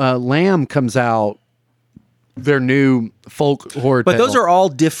 dude. Lamb comes out, their new folk horror, but those are all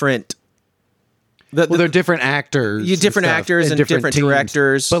different. They're different actors. Different actors and different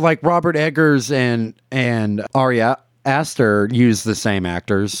directors. But like Robert Eggers and Ari Aster use the same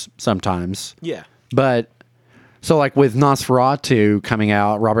actors sometimes. Yeah. But so like with Nosferatu coming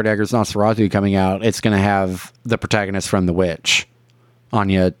out, Robert Eggers' Nosferatu coming out, it's going to have the protagonist from The Witch,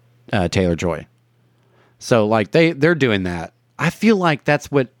 Anya Taylor-Joy. So like they're doing that. I feel like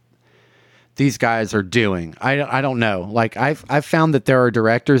that's what these guys are doing. I don't know. Like I've found that there are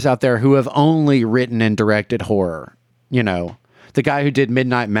directors out there who have only written and directed horror. The guy who did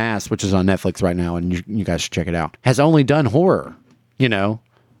Midnight Mass, which is on Netflix right now, and you guys should check it out, has only done horror.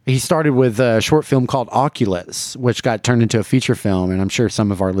 He started with a short film called Oculus, which got turned into a feature film, and I'm sure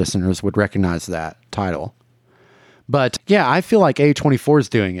some of our listeners would recognize that title. But yeah, I feel like A24 is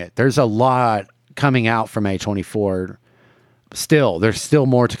doing it. There's a lot coming out from A24. There's still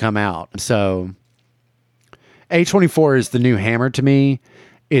more to come out. So A24 is the new Hammer to me.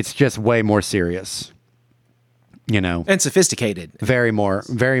 It's just way more serious, and sophisticated. Very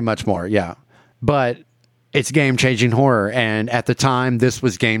much more. Yeah. But it's game-changing horror. And at the time, this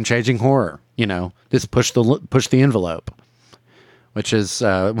was game-changing horror. This pushed the envelope, which is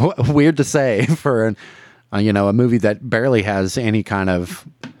weird to say for a movie that barely has any kind of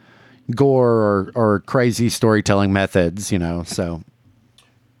gore or crazy storytelling methods, so.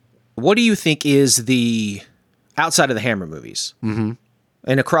 What do you think is the, outside of the Hammer movies, and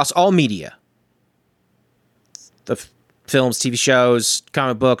across all media, the films, TV shows,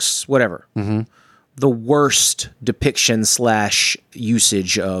 comic books, whatever, the worst depiction /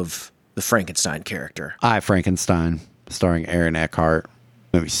 usage of the Frankenstein character? I, Frankenstein, starring Aaron Eckhart.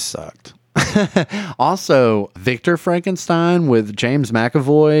 Movie sucked. Also, Victor Frankenstein with James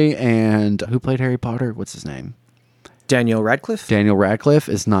McAvoy and who played Harry Potter? What's his name? Daniel Radcliffe. Daniel Radcliffe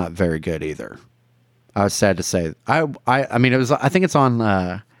is not very good either. I was sad to say. I mean, it was. I think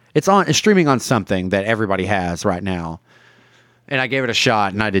it's streaming on something that everybody has right now. And I gave it a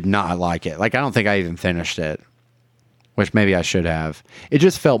shot, and I did not like it. Like, I don't think I even finished it, which maybe I should have. It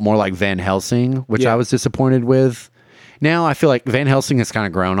just felt more like Van Helsing, which I was disappointed with. Now I feel like Van Helsing has kind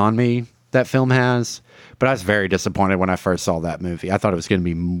of grown on me. That film has, but I was very disappointed when I first saw that movie. I thought it was going to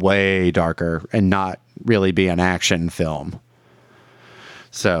be way darker and not really be an action film.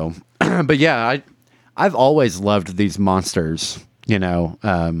 So, but yeah, I've always loved these monsters.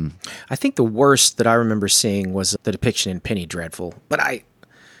 I think the worst that I remember seeing was the depiction in Penny Dreadful, but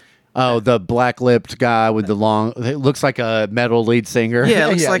the black-lipped guy with the long. It looks like a metal lead singer. Yeah,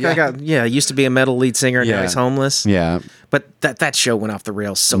 it looks like used to be a metal lead singer and now he's homeless. Yeah. But that show went off the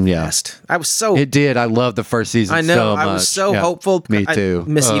rails so fast. It did. I loved the first season. I know. So much. I was so hopeful. Me too.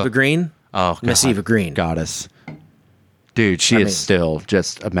 Miss Eva Green. Oh, God. Miss Eva Green, goddess, dude. She is still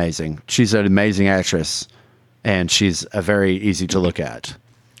just amazing. She's an amazing actress, and she's a very easy to look at.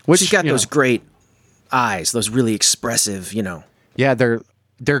 She's got those great eyes, those really expressive. Yeah,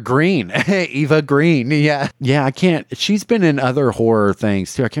 they're green. Eva Green. Yeah. I can't. She's been in other horror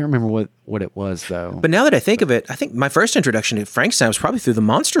things too. I can't remember what it was though. But now that I think of it, I think my first introduction to Frankenstein was probably through the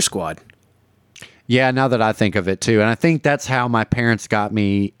Monster Squad. Yeah, now that I think of it too. And I think that's how my parents got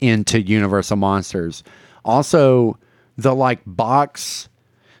me into Universal Monsters. Also, the box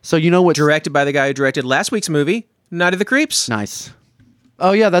So you know what? Directed by the guy who directed last week's movie, Night of the Creeps. Nice.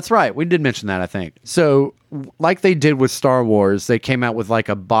 Oh yeah, that's right. We did mention that, I think. So like they did with Star Wars, they came out with like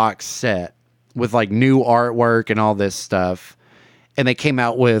a box set with like new artwork and all this stuff. And they came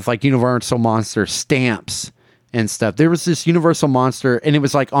out with like Universal Monster stamps and stuff. There was this Universal Monster, and it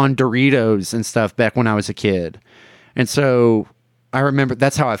was like on Doritos and stuff back when I was a kid. And so I remember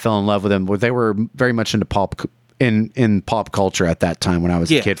that's how I fell in love with them. Where they were very much into in pop culture at that time when I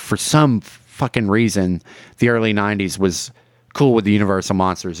was a kid. For some fucking reason, the early '90s was cool with the Universal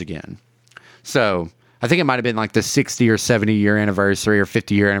Monsters again. So I think it might have been like the 60 or 70 year anniversary or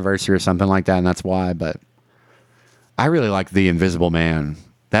 50 year anniversary or something like that, and that's why. But I really like The Invisible Man.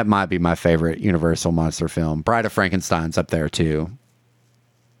 That might be my favorite Universal monster film. Bride of Frankenstein's up there too.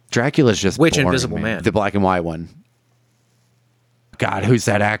 Dracula's just Which boring, Invisible Man? The black and white one. God, who's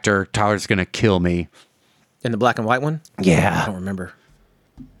that actor? Tyler's gonna kill me. In the black and white one? Yeah. I don't remember.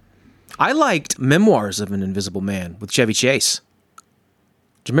 I liked Memoirs of an Invisible Man with Chevy Chase.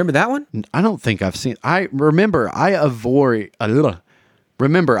 Do you remember that one? I don't think I've seen. I avoid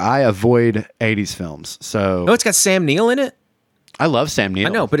 80s films. So Oh, it's got Sam Neill in it? I love Sam Neill.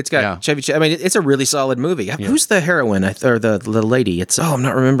 I know, but it's got Yeah. Chevy Chase. I mean, it's a really solid movie. Who's the heroine or the lady? I'm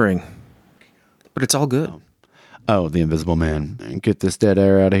not remembering. But it's all good. Oh, The Invisible Man. Get this dead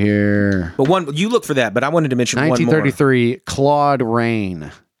air out of here. But you look for that, but I wanted to mention one more. 1933, Claude Rains.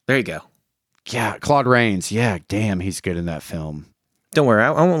 There you go. Yeah, Claude Rains. Yeah, damn, he's good in that film. Don't worry, I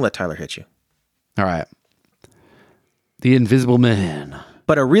won't let Tyler hit you. All right. The Invisible Man.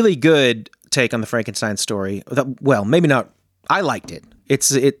 But a really good take on the Frankenstein story. Well, maybe not. I liked it.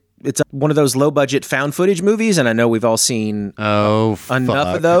 It's one of those low budget found footage movies, and I know we've all seen enough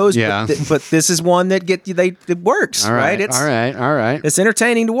of those. Yeah. But this is one that it works. All right. It's all right. It's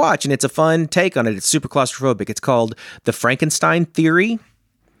entertaining to watch, and it's a fun take on it. It's super claustrophobic. It's called The Frankenstein Theory.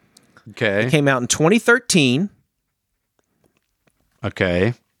 Okay. It came out in 2013.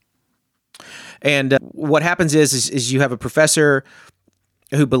 Okay. And what happens is you have a professor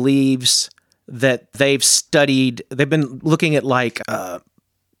who believes that they've been looking at like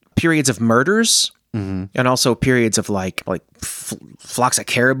periods of murders and also periods of like flocks of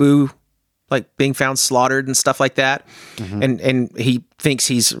caribou like being found slaughtered and stuff like that. And he thinks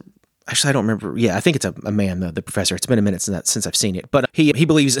actually, I don't remember. Yeah, I think it's a man, the professor. It's been a minute since I've seen it. But he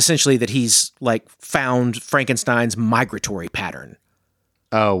believes essentially that he's like found Frankenstein's migratory pattern.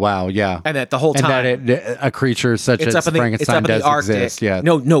 Oh, wow. Yeah. And that the whole time. And that a creature such as Frankenstein it's up in does the Arctic. exist. Yeah.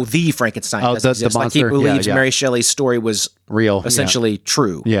 No, the Frankenstein does exist. the Like he monster? believes Yeah. Mary Shelley's story was Real. essentially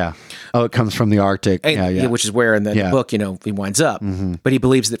true. Yeah. Oh, it comes from the Arctic. And, which is where in the book, he winds up. But he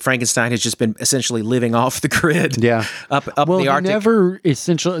believes that Frankenstein has just been essentially living off the grid. Yeah. Up in the Arctic. Never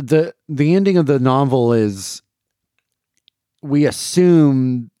essentially the ending of the novel is we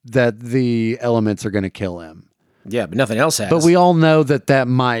assume that the elements are going to kill him. Yeah, but nothing else has. But we all know that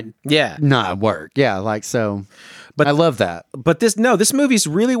might Yeah. not work. Yeah, like so. But I love that. But this movie's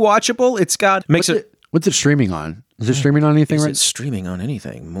really watchable. It's got What's it streaming on? Is it streaming on anything Is right? it streaming on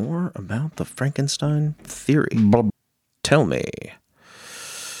anything? More about the Frankenstein theory. Tell me.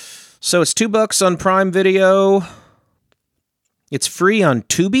 So it's $2 on Prime Video. It's free on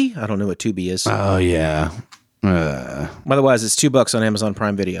Tubi. I don't know what Tubi is. Oh yeah. Otherwise, it's $2 on Amazon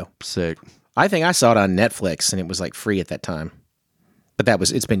Prime Video. Sick. I think I saw it on Netflix, and it was like free at that time. But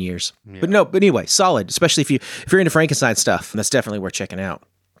it's been years. Yeah. But anyway, solid. Especially if you're into Frankenstein stuff, that's definitely worth checking out.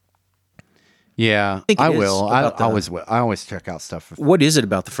 Yeah, I will. I always check out stuff. What is it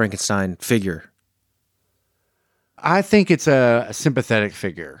about the Frankenstein figure? I think it's a sympathetic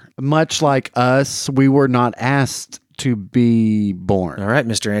figure. Much like us, we were not asked to be born. All right,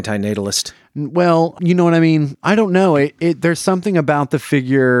 Mr. Antinatalist. Well, you know what I mean? I don't know. There's something about the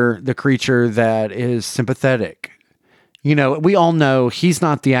creature that is sympathetic. We all know he's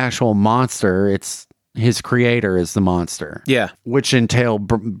not the actual monster. It's his creator is the monster. Yeah. Which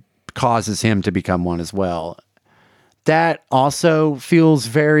causes him to become one as well. That also feels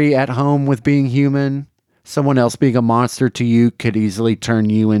very at home with being human. Someone else being a monster to you could easily turn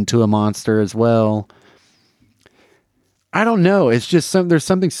you into a monster as well. I don't know. It's just there's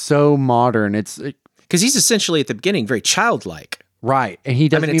something so modern. It's because he's essentially at the beginning very childlike, right? And he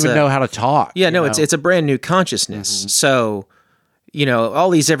doesn't even know how to talk. Yeah, no, it's a brand new consciousness. So,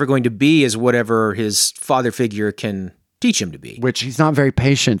 all he's ever going to be is whatever his father figure can teach him to be, which he's not very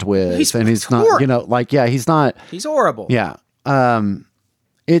patient with, he's not. He's not. He's horrible. Yeah.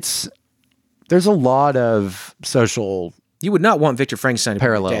 There's a lot of social. You would not want Victor Frankenstein to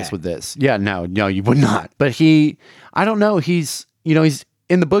parallels with this. Yeah, no, you would not. But I don't know. He's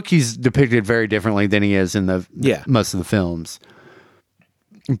in the book, he's depicted very differently than he is in most of the films.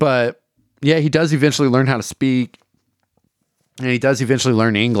 But yeah, he does eventually learn how to speak. And he does eventually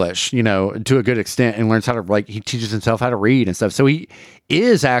learn English, you know, to a good extent, and learns how to, like, he teaches himself how to read and stuff. So he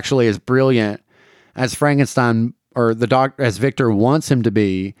is actually as brilliant as Frankenstein or the doctor, as Victor wants him to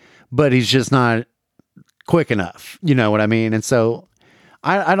be, but he's just not quick enough. You know what I mean? And so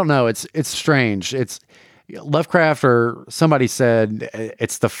I don't know. It's strange. It's Lovecraft, or somebody said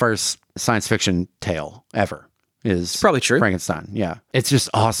it's the first science fiction tale ever. Is It's probably true. Frankenstein. Yeah. It's just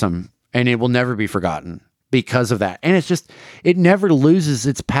awesome. And it will never be forgotten because of that. And it's just, it never loses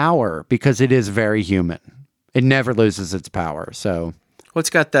its power because it is very human. It never loses its power. So Well, it's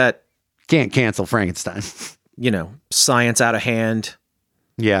got that, can't cancel Frankenstein. you know, science out of hand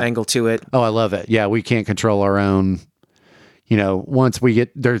Yeah. angle to it. Oh, I love it. Yeah. We can't control our own, you know, once we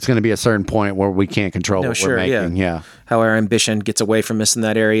get, there's going to be a certain point where we can't control what sure, we're making. Yeah. How our ambition gets away from us in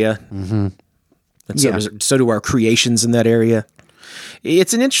that area. Mm-hmm. And so do our creations in that area.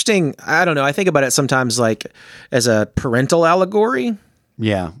 It's an interesting, I don't know, I think about it sometimes like as a parental allegory.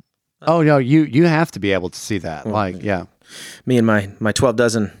 Yeah. Oh no, you have to be able to see that. Like, yeah. Me and my 12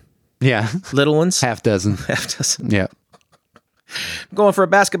 dozen Yeah. little ones. Half dozen. Half dozen. Yeah. I'm going for a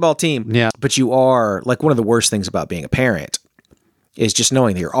basketball team. Yeah. But you are, like, one of the worst things about being a parent is just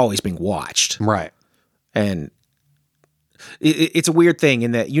knowing that you're always being watched. Right. And it's a weird thing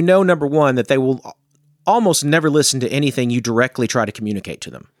in that, you know, number one, that they will almost never listen to anything you directly try to communicate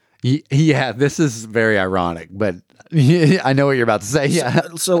to them. Yeah, this is very ironic, but I know what you're about to say. Yeah.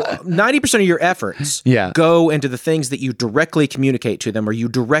 So 90% of your efforts Yeah. go into the things that you directly communicate to them or you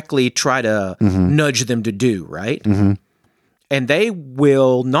directly try to nudge them to do, right? Mm-hmm. And they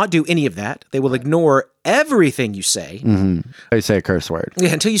will not do any of that. They will ignore everything you say. Mm-hmm. They say a curse word.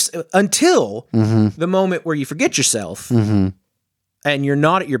 Yeah, until the moment where you forget yourself and you're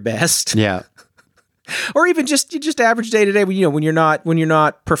not at your best. Yeah. Or even just average day to day, you know, when you're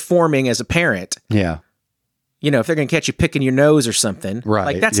not performing as a parent. Yeah. You know, if they're going to catch you picking your nose or something, Right,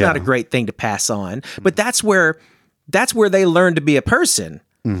 like that's yeah. not a great thing to pass on. But that's where they learn to be a person,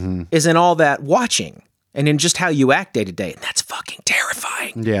 is in all that watching and in just how you act day to day. And that's fucking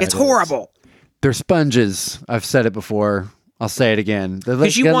terrifying. Yeah, It's it is. horrible. They're sponges. I've said it before. I'll say it again. They're like,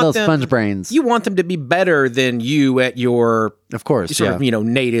 Because you got want little them, sponge brains. You want them to be better than you at your Of course. sort Yeah. of, you know,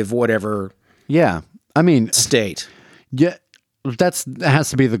 native whatever Yeah. I mean, state. yeah, that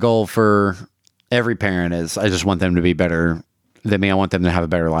has to be the goal for every parent. Is I just want them to be better than me. I want them to have a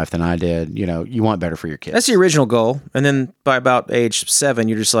better life than I did. You know, you want better for your kids. That's the original goal. And then by about age 7,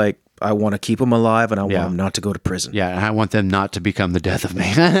 you're just like, I want to keep them alive and I want them not to go to prison. Yeah, and I want them not to become the death of me.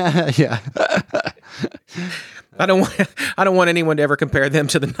 Yeah. I don't want anyone to ever compare them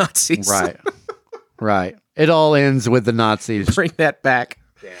to the Nazis. Right. Right. It all ends with the Nazis. Bring that back.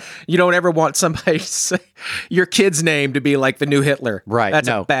 You don't ever want somebody to say your kid's name to be like the new Hitler. Right. That's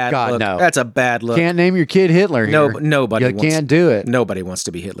No. a bad God, look. no. That's a bad look. Can't name your kid Hitler here. No, nobody You wants, can't do it. Nobody wants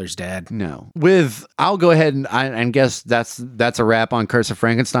to be Hitler's dad. No. I'll go ahead and guess that's a wrap on Curse of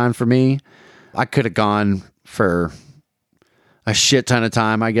Frankenstein for me. I could have gone for a shit ton of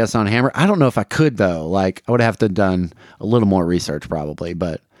time, I guess, on Hammer. I don't know if I could, though. Like, I would have to have done a little more research probably,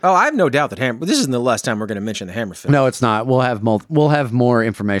 but Oh, I have no doubt that Hammer. This isn't the last time we're going to mention the Hammer film. no, it's not. We'll have more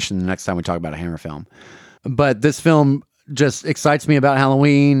information the next time we talk about a Hammer film. But this film just excites me about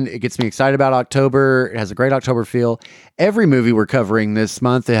Halloween. It gets me excited about October. It has a great October feel. Every movie we're covering this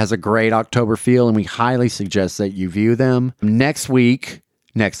month, it has a great October feel, and we highly suggest that you view them. Next week,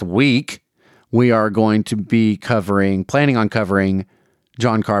 we are going to be planning on covering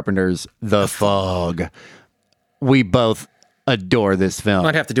John Carpenter's The Fog. We both adore this film.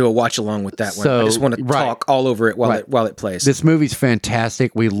 I'd have to do a watch along with that one. So, I just want to right. talk all over it while Right. while it plays. This movie's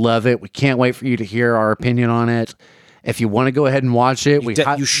fantastic. We love it. We can't wait for you to hear our opinion on it. If you want to go ahead and watch it,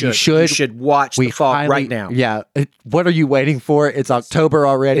 you should watch The Fog right now. Yeah. What are you waiting for? It's October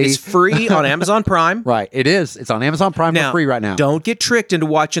already. It's free on Amazon Prime. Right. It is. It's on Amazon Prime for free right now. Don't get tricked into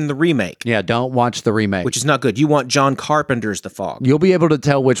watching the remake, Yeah, don't watch the remake. which is not good. You want John Carpenter's The Fog. You'll be able to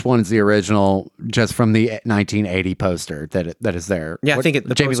tell which one's the original just from the 1980 poster that is there. Yeah, I think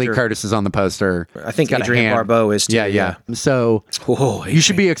the Jamie Lee poster- Curtis is on the poster. I think It's got a Adrienne hand. Barbeau is too. Yeah. So Oh, you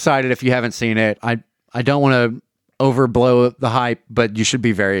should be excited if you haven't seen it. I don't want to overblow the hype, but you should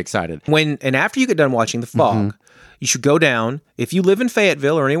be very excited. After you get done watching The Fog, you should go down. If you live in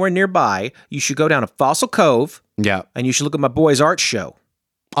Fayetteville or anywhere nearby, you should go down to Fossil Cove Yeah. and you should look at my boy's art show.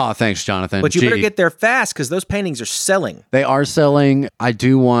 Oh, thanks, Jonathan. But you better Gee. get there fast because those paintings are selling. They are selling. I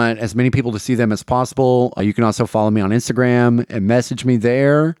do want as many people to see them as possible. You can also follow me on Instagram and message me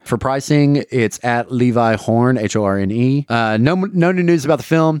there. For pricing, it's at Levi Horn, Horne. No new news about the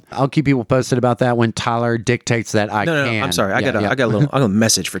film. I'll keep people posted about that when Tyler dictates that I No, can. I'm sorry. I got a little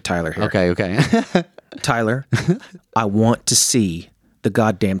message for Tyler here. Okay. Tyler, I want to see the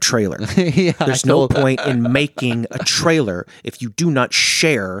goddamn trailer. Yeah, There's no point in making a trailer if you do not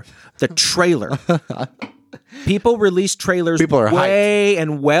share the trailer. People release trailers People are way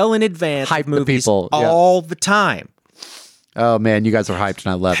and well in advance Hype of the movies people, yeah. all the time. Oh, man, you guys are hyped, and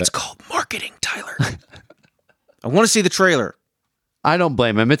I love That's it. called marketing, Tyler. I want to see the trailer. I don't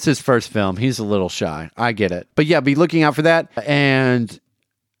blame him. It's his first film. He's a little shy. I get it. But yeah, be looking out for that. And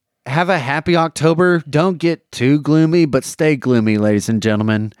have a happy October. Don't get too gloomy, but stay gloomy, ladies and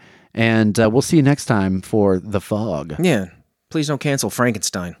gentlemen. And we'll see you next time for The Fog. Yeah. Please don't cancel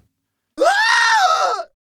Frankenstein.